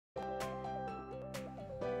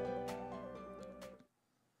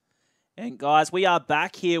And guys, we are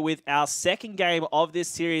back here with our second game of this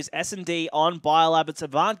series, S&D on Biolab. It's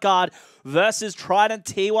AVANT-GARDE versus TRIDENT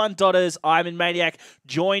T1 Dotters. I'm in Maniac,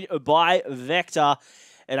 joined by Vector.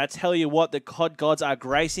 And I tell you what, the CoD gods are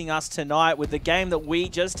gracing us tonight with the game that we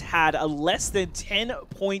just had, a less than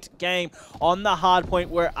 10-point game on the hard point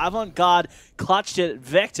where AVANT-GARDE clutched it.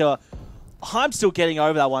 Vector, I'm still getting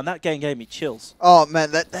over that one. That game gave me chills. Oh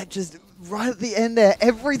man, that just... right at the end there,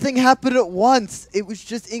 everything happened at once. It was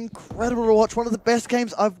just incredible to watch. One of the best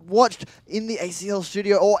games I've watched in the ACL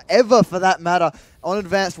studio, or ever for that matter, on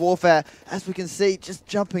Advanced Warfare. As we can see, just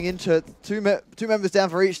jumping into two members down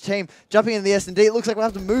for each team, jumping into the S&D. It looks like we'll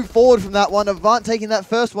have to move forward from that one. Avant taking that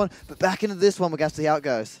first one, but back into this one, we're going to see how it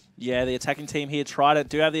goes. Yeah, the attacking team here, TRIDENT,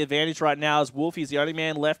 do have the advantage right now as Wolfie's the only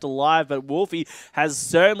man left alive, but Wolfie has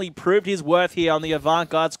certainly proved his worth here on the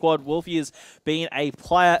AVANT-GARDE squad. Wolfie has been a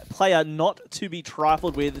player not to be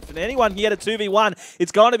trifled with. If anyone can get a 2v1,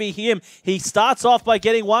 it's going to be him. He starts off by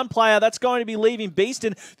getting one player. That's going to be leaving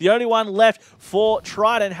Beaston, the only one left for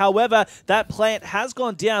TRIDENT. However, that plant has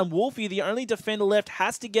gone down. Wolfie, the only defender left,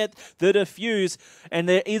 has to get the defuse, and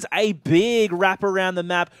there is a big wrap around the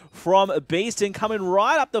map from Beaston coming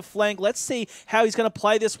right up the flank. Let's see how he's going to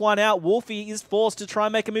play this one out. Wolfie is forced to try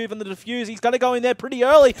and make a move on the defuse. He's going to go in there pretty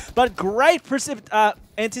early, but great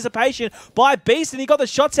anticipation by Beaston. He got the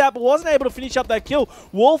shots out, but wasn't able to finish up that kill.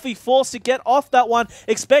 Wolfie forced to get off that one.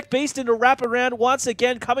 Expect Beaston to wrap around once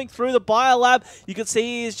again, coming through the Biolab. You can see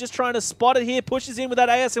he is just trying to spot it here, pushes in with that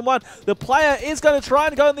ASM1. The player is going to try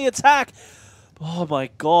and go in the attack. Oh my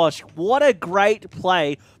gosh, what a great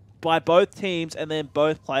play by both teams and then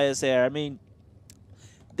both players there. I mean,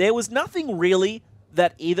 there was nothing really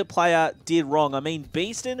that either player did wrong. I mean,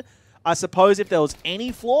 Beaston, I suppose if there was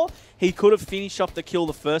any flaw, he could have finished off the kill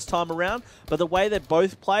the first time around, but the way they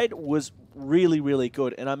both played was really, really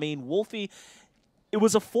good. And I mean, Wolfie, it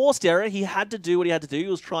was a forced error. He had to do what he had to do. He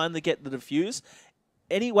was trying to get the defuse.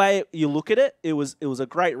 Any way you look at it, it was a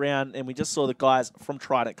great round, and we just saw the guys from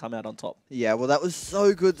TRIDENT come out on top. Yeah, well, that was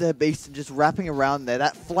so good there, Beaston, just wrapping around there.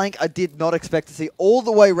 That flank I did not expect to see all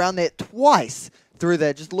the way around there twice through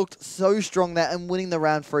there. Just looked so strong there and winning the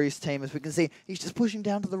round for his team. As we can see, he's just pushing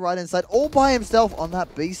down to the right-hand side all by himself on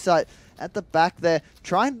that B site at the back there,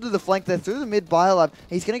 trying to do the flank there through the mid Biolab.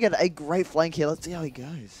 He's going to get a great flank here. Let's see how he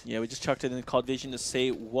goes. Yeah, we just chucked it in COD Vision to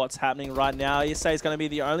see what's happening right now. ESA is going to be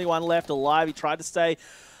the only one left alive. He tried to stay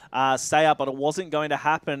up, but it wasn't going to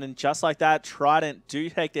happen. And just like that, TRIDENT do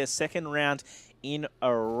take their second round in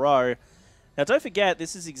a row. Now, don't forget,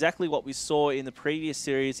 this is exactly what we saw in the previous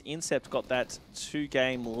series. Incept got that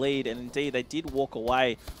 2-game lead, and indeed, they did walk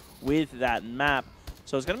away with that map.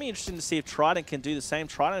 So it's going to be interesting to see if TRIDENT can do the same.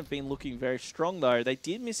 TRIDENT have been looking very strong, though. They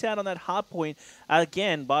did miss out on that hard point,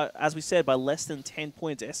 again, as we said, by less than 10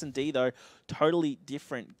 points. S&D, though, totally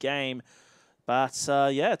different game. But,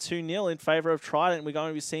 yeah, 2-0 in favor of TRIDENT. We're going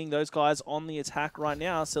to be seeing those guys on the attack right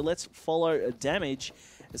now. So let's follow damage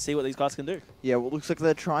and see what these guys can do. Yeah, well, it looks like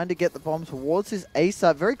they're trying to get the bomb towards his A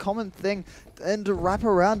site. Very common thing, and to wrap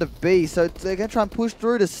around a B. So they're going to try and push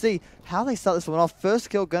through to see how they start this one off. First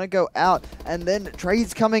kill going to go out, and then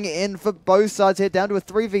trades coming in for both sides here. Down to a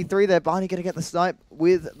 3v3 there. Barney going to get the snipe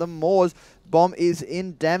with the Moors. Bomb is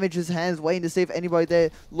in Damage's hands, waiting to see if anybody there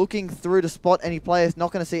looking through to spot any players.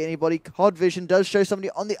 Not going to see anybody. COD Vision does show somebody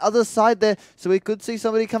on the other side there, so we could see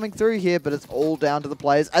somebody coming through here, but it's all down to the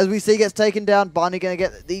players. As we see gets taken down, Barney going to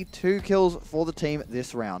get the 2 kills for the team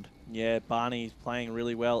this round. Yeah, Barney's playing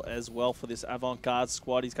really well as well for this AVANT-GARDE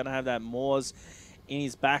squad. He's going to have that Moors in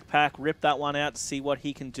his backpack, rip that one out to see what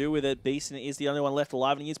he can do with it. Beaston is the only one left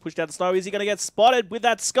alive, and he is pushed out the snow. Is he going to get spotted with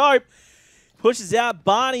that scope? Pushes out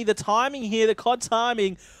Barney. The timing here, the COD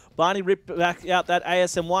timing. Barney ripped back out that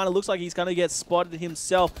ASM1. It looks like he's going to get spotted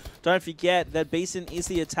himself. Don't forget that Beaston is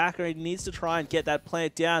the attacker. He needs to try and get that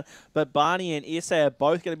plant down. But Barney and ESA are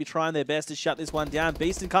both going to be trying their best to shut this one down.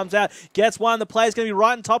 Beaston comes out, gets one. The player's going to be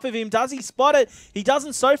right on top of him. Does he spot it? He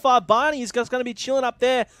doesn't so far. Barney is just going to be chilling up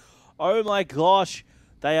there. Oh my gosh.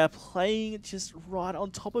 They are playing just right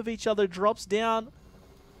on top of each other. Drops down.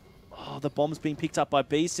 Oh, the bomb's being picked up by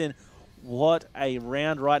Beaston. What a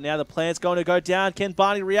round right now. The plant's going to go down. Can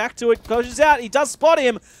Barney react to it? Goes out. He does spot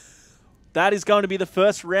him. That is going to be the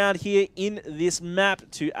first round here in this map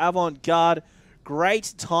to AVANT-GARDE.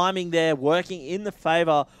 Great timing there, working in the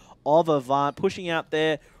favor of Avant, pushing out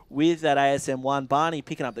there with that ASM1. Barney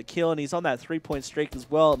picking up the kill, and he's on that 3-point streak as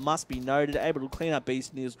well. It must be noted. Able to clean up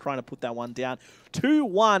Beaston. He was trying to put that one down.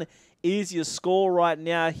 2-1 is your score right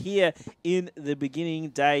now here in the beginning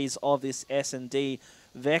days of this S&D.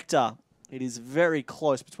 Vector, it is very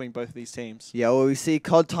close between both of these teams. Yeah, well, we see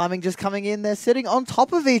COD timing just coming in. They're sitting on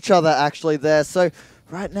top of each other, actually, there. So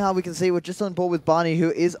right now we can see we're just on board with Barney,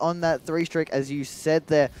 who is on that 3 streak, as you said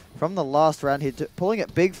there, from the last round here, pulling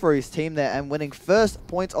it big for his team there and winning first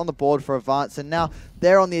points on the board for AVANT. And now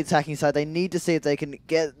they're on the attacking side. They need to see if they can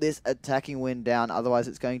get this attacking win down. Otherwise,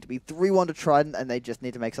 it's going to be 3-1 to Trident, and they just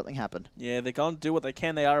need to make something happen. Yeah, they're going to do what they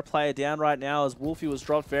can. They are a player down right now as Wolfie was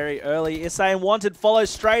dropped very early. SA and Wanted follows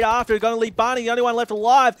straight after. Going to leave Barney, the only one left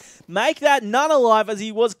alive. Make that none alive as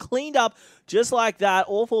he was cleaned up just like that.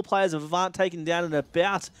 All 4 players of AVANT taken down in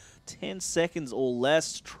about 10 seconds or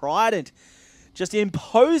less. Trident just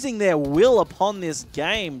imposing their will upon this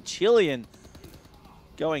game. Chilean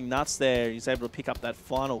going nuts there. He's able to pick up that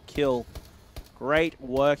final kill. Great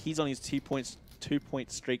work. He's on his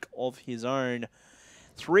 2-point streak of his own.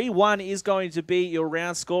 3-1 is going to be your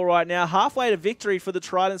round score right now. Halfway to victory for the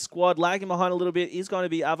Trident squad. Lagging behind a little bit is going to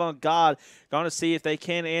be AVANT-GARDE. Going to see if they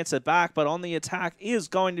can answer back. But on the attack is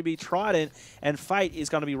going to be Trident. And Fate is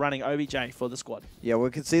going to be running OBJ for the squad. Yeah,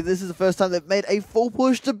 we can see this is the first time they've made a full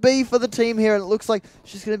push to B for the team here. And it looks like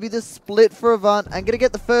she's going to be the split for AVANT. And going to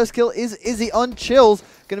get the first kill is Izzy on Chills.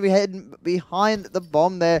 Going to be heading behind the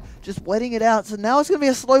bomb there, just waiting it out. So now it's going to be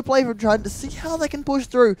a slow play from Trident to see how they can push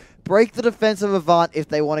through, break the defense of AVANT if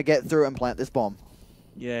they want to get through and plant this bomb.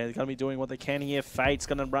 Yeah, they're going to be doing what they can here. Fate's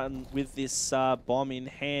going to run with this bomb in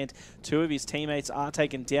hand. 2 of his teammates are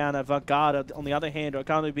taken down. AVANT-GARDE, on the other hand, are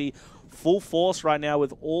going to be full force right now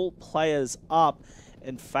with all players up.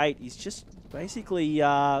 And Fate is just basically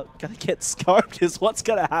going to get scoped is what's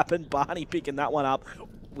going to happen. Barney picking that one up.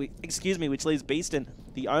 Which leaves Beaston,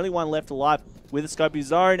 the only one left alive, with a scope of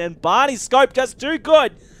his own. And Barney's scope just too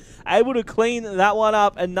good. Able to clean that one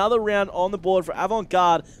up. Another round on the board for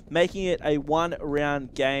AVANT-GARDE, making it a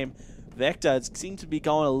 1-round game. Vector seems to be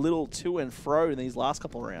going a little to and fro in these last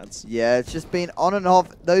couple of rounds. Yeah, it's just been on and off.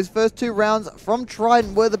 Those first 2 rounds from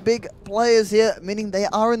Trident were the big players here, meaning they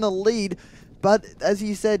are in the lead. But as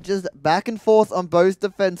you said, just back and forth on both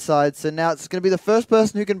defense sides. So now it's going to be the first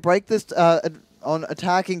person who can break this on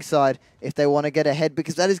attacking side if they want to get ahead,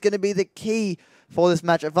 because that is going to be the key for this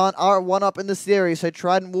match. AVANT are 1-up in the series, so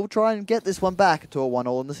Trident will try and get this one back to a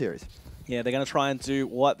 1-all in the series. Yeah, they're going to try and do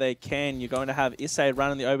what they can. You're going to have Issei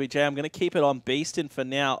running the OBJ. I'm going to keep it on Beaston for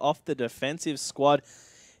now off the defensive squad.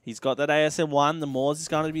 He's got that ASM-1. The Moors is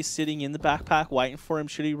going to be sitting in the backpack waiting for him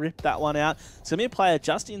should he rip that one out. It's going to be a player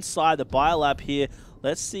just inside the biolab here.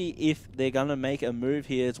 Let's see if they're going to make a move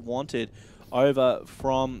here. It's Wanted over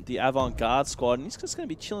from the AVANT-GARDE squad. And he's just going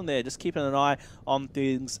to be chilling there, just keeping an eye on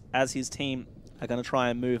things as his team are going to try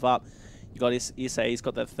and move up. You got Issei, he's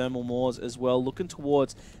got that Thermal Moors as well, looking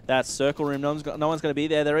towards that circle room. No one's going to be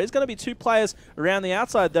there. There is going to be 2 players around the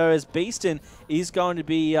outside, though, as Beaston is going to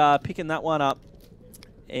be picking that one up.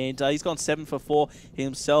 And he's gone 7 for 4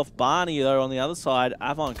 himself. Barney, though, on the other side,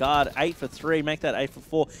 AVANT-GARDE 8 for 3. Make that 8 for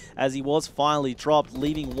 4 as he was finally dropped,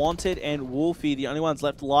 leaving Wanted and Wolfie, the only ones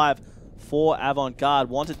left alive for AVANT-GARDE.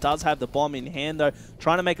 Wanted does have the bomb in hand, though.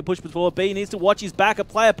 Trying to make a push before B. Needs to watch his back. A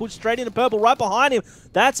player pushed straight into purple right behind him.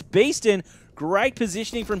 That's Beaston. Great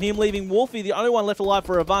positioning from him, leaving Wolfie, the only one left alive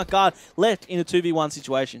for AVANT-GARDE, left in a 2v1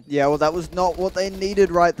 situation. Yeah, well, that was not what they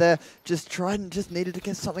needed right there. Just needed to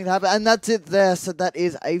get something to happen. And that's it there. So that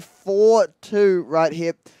is a 4-2 right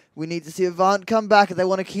here. We need to see AVANT come back if they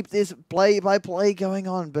want to keep this play-by-play going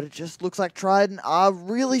on. But it just looks like Trident are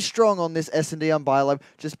really strong on this S&D on Biolab,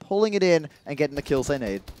 just pulling it in and getting the kills they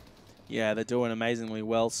need. Yeah, they're doing amazingly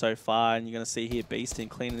well so far. And you're going to see here Beaston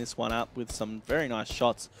cleaning this one up with some very nice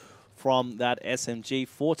shots from that SMG.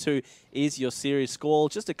 4-2 is your series score.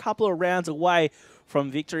 Just a couple of rounds away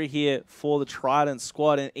from victory here for the Trident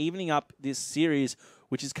squad and evening up this series,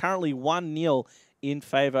 which is currently 1-0 in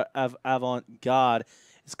favor of AVANT-GARDE.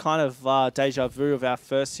 It's kind of deja vu of our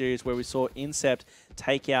first series where we saw Incept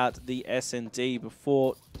take out the S&D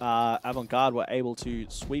before AVANT-GARDE were able to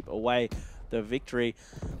sweep away the victory.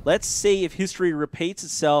 Let's see if history repeats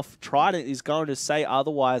itself. Trident is going to say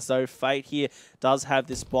otherwise, though. Fate here does have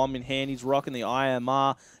this bomb in hand. He's rocking the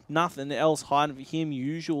IMR. Nothing else hiding for him.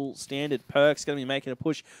 Usual standard perks. Going to be making a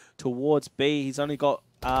push towards B. He's only got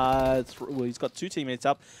he's got 2 teammates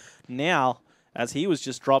up now, as he was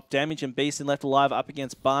just dropped. Damage and Beaston left alive up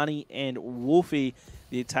against Barney and Wolfie.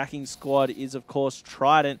 The attacking squad is, of course,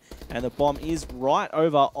 Trident, and the bomb is right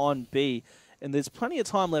over on B. And there's plenty of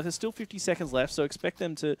time left. There's still 50 seconds left, so expect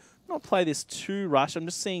them to not play this too rushed. I'm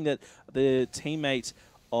just seeing that the teammate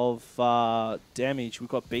of Damage, we've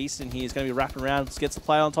got Beast in here, is going to be wrapping around, gets the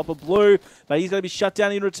play on top of Blue, but he's going to be shut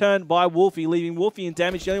down in return by Wolfie, leaving Wolfie and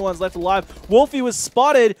Damage, the only ones left alive. Wolfie was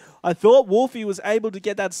spotted. I thought Wolfie was able to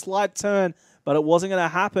get that slight turn, but it wasn't going to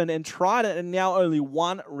happen, and Trident are now only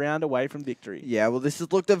 1 round away from victory. Yeah, well, this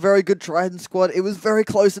has looked a very good Trident squad. It was very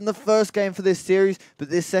close in the first game for this series, but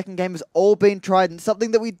this second game has all been Trident,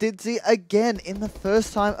 something that we did see again in the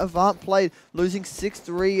first time Avant played, losing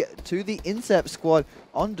 6-3 to the Incept squad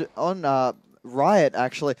on Riot,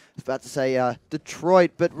 actually. I was about to say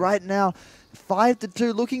Detroit, but right now,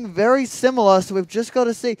 5-2, looking very similar, so we've just got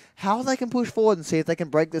to see how they can push forward and see if they can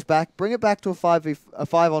break this back, bring it back to a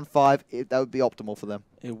 5-on-5. That would be optimal for them.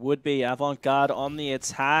 It would be AVANT-GARDE on the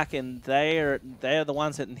attack, and they are the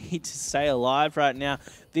ones that need to stay alive right now.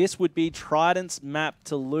 This would be Trident's map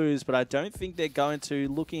to lose, but I don't think they're going to.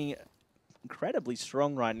 Looking incredibly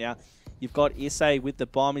strong right now. You've got Issei with the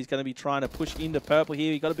bomb. He's going to be trying to push into purple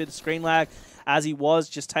here. You've got a bit of screen lag as he was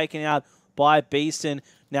just taken out by Beaston.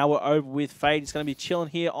 Now we're over with Fade. He's going to be chilling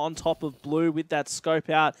here on top of blue with that scope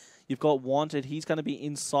out. You've got Wanted. He's going to be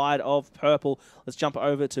inside of purple. Let's jump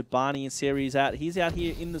over to Barney and see where he's at. He's out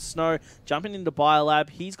here in the snow, jumping into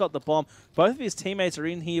Biolab. He's got the bomb. Both of his teammates are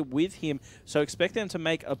in here with him, so expect them to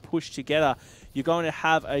make a push together. You're going to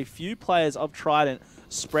have a few players of Trident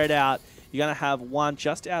spread out. You're going to have one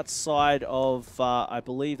just outside of, I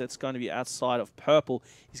believe that's going to be outside of purple.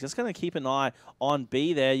 He's just going to keep an eye on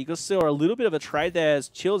B there. You can see a little bit of a trade there as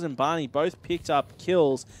Chills and Barney both picked up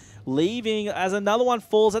kills. Leaving as another one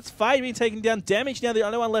falls. That's Fade being taken down. Damage now the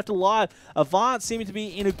only one left alive. Avant seeming to be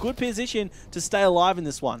in a good position to stay alive in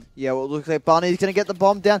this one. Yeah, well, it looks like Barney's going to get the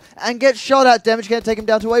bomb down and get shot at. Damage going to take him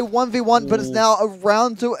down to a 1v1, but it's now a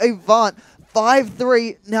round to Avant.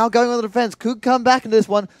 5-3, now going on the defense. Could come back in this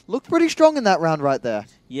one. Looked pretty strong in that round right there.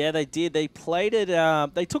 Yeah, they did. They played it.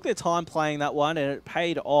 They took their time playing that one, and it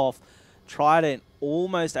paid off. Trident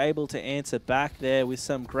almost able to answer back there with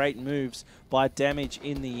some great moves by Damage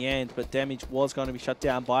in the end, but Damage was going to be shut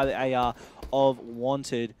down by the AR of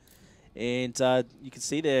Wanted. And you can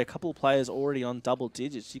see there a couple of players already on double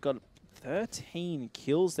digits. You got 13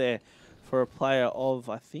 kills there for a player of,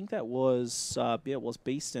 I think that was, it was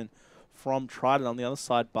Beaston from Trident. On the other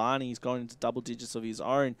side, Barney's going into double digits of his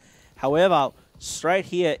own. However, straight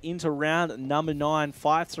here into round number 9,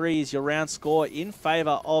 5-3 is your round score in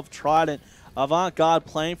favor of Trident. AVANT-GARDE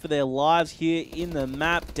playing for their lives here in the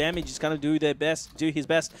map. Damage is going to do his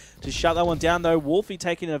best to shut that one down, though. Wolfie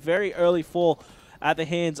taking a very early fall at the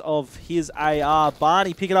hands of his AR.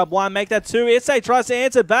 Barney picking up 1, make that 2. Issei tries to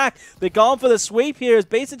answer back. They're going for the sweep here as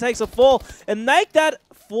Beaston takes a fall and make that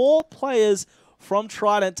 4 players from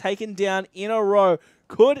Trident taken down in a row.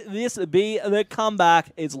 Could this be the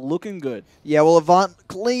comeback? It's looking good. Yeah, well, Avant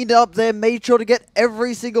cleaned up there, made sure to get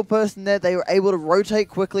every single person there. They were able to rotate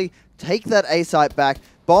quickly, take that A site back.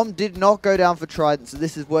 Bomb did not go down for Trident, so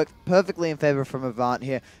this has worked perfectly in favor from Avant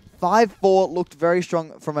here. 5-4 looked very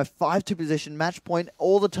strong from a 5-2 position, match point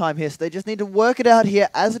all the time here, so they just need to work it out here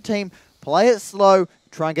as a team, play it slow,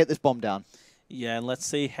 try and get this bomb down. Yeah, and let's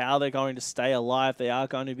see how they're going to stay alive. They are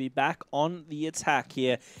going to be back on the attack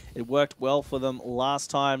here. It worked well for them last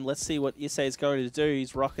time. Let's see what Issei is going to do.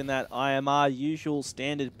 He's rocking that IMR, usual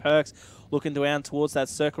standard perks, looking down towards that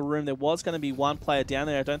circle room. There was going to be one player down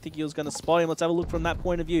there. I don't think he was going to spot him. Let's have a look from that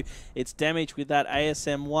point of view. It's Damage with that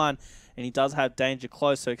ASM-1, and he does have danger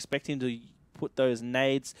close, so expect him to put those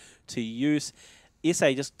nades to use.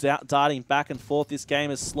 Issei just darting back and forth. This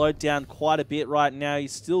game has slowed down quite a bit right now.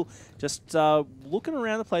 He's still just looking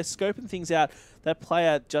around the place, scoping things out. That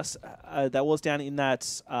player just that was down in that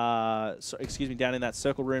down in that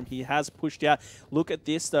circle room. He has pushed out. Look at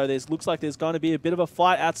this though. Looks like there's going to be a bit of a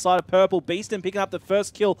fight outside of purple. Beaston picking up the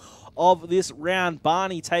first kill of this round.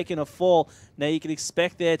 Barney taking a fall. Now you can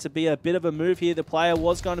expect there to be a bit of a move here. The player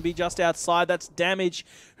was going to be just outside. That's Damage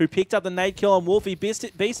who picked up the nade kill on Wolfie.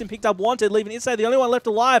 Beaston picked up Wanted, leaving Issei the only one left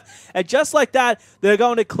alive. And just like that, they're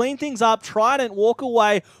going to clean things up. Trident walk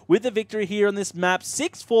away with the victory here on this map.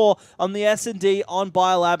 6-4 on the S&D on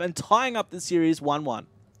Biolab and tying up the series 1-1.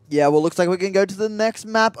 Yeah, well, looks like we can go to the next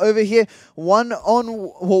map over here.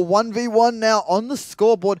 1v1 now on the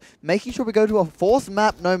scoreboard, making sure we go to a 4th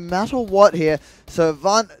map no matter what here. So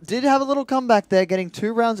Avant did have a little comeback there, getting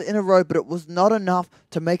 2 rounds in a row, but it was not enough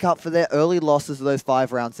to make up for their early losses of those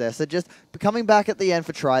 5 rounds there. So just coming back at the end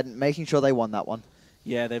for Trident, making sure they won that one.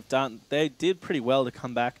 Yeah, they did pretty well to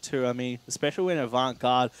come back too. I mean, especially when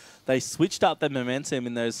AVANT-GARDE, they switched up their momentum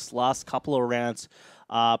in those last couple of rounds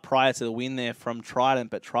prior to the win there from Trident,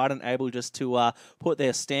 but Trident able just to put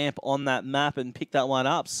their stamp on that map and pick that one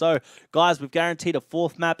up. So, guys, we've guaranteed a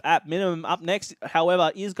 4th map at minimum. Up next,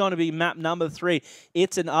 however, is going to be map number 3.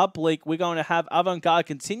 It's an uplink. We're going to have AVANT-GARDE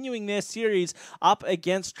continuing their series up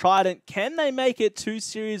against Trident. Can they make it 2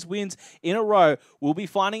 series wins in a row? We'll be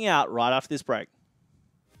finding out right after this break.